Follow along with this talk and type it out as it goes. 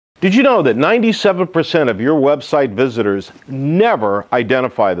Did you know that 97% of your website visitors never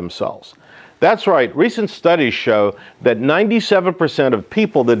identify themselves? That's right, recent studies show that 97% of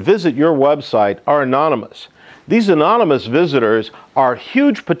people that visit your website are anonymous. These anonymous visitors are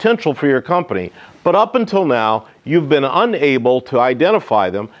huge potential for your company, but up until now, you've been unable to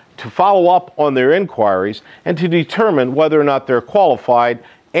identify them, to follow up on their inquiries, and to determine whether or not they're qualified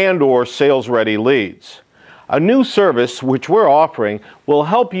and/or sales-ready leads. A new service which we're offering will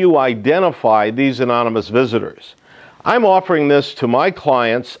help you identify these anonymous visitors. I'm offering this to my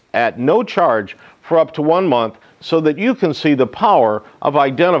clients at no charge for up to 1 month so that you can see the power of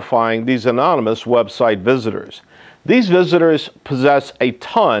identifying these anonymous website visitors. These visitors possess a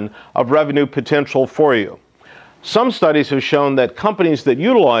ton of revenue potential for you. Some studies have shown that companies that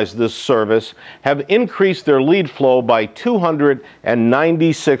utilize this service have increased their lead flow by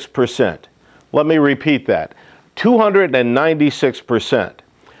 296%. Let me repeat that, 296%.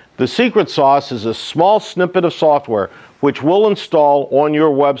 The secret sauce is a small snippet of software which we'll install on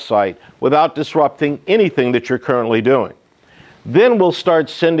your website without disrupting anything that you're currently doing. Then we'll start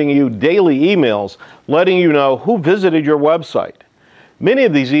sending you daily emails letting you know who visited your website. Many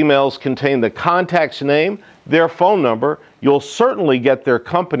of these emails contain the contact's name, their phone number, you'll certainly get their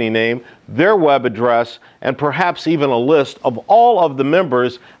company name, their web address, and perhaps even a list of all of the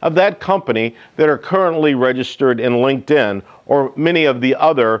members of that company that are currently registered in LinkedIn or many of the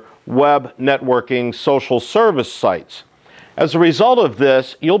other web networking social service sites. As a result of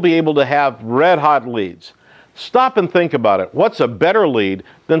this, you'll be able to have red-hot leads. Stop and think about it. What's a better lead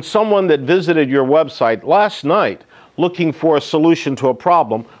than someone that visited your website last night looking for a solution to a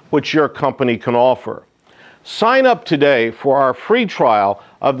problem which your company can offer? Sign up today for our free trial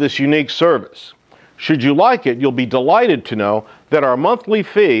of this unique service. Should you like it, you'll be delighted to know that our monthly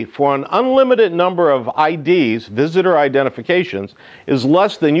fee for an unlimited number of IDs, visitor identifications, is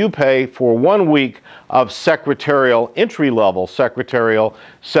less than you pay for 1 week of secretarial, entry-level secretarial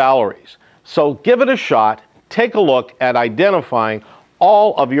salaries. So give it a shot. Take a look at identifying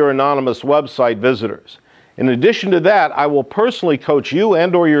all of your anonymous website visitors. In addition to that, I will personally coach you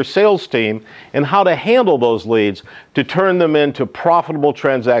and/or your sales team in how to handle those leads to turn them into profitable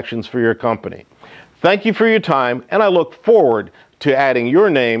transactions for your company. Thank you for your time, and I look forward to adding your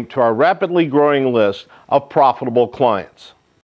name to our rapidly growing list of profitable clients.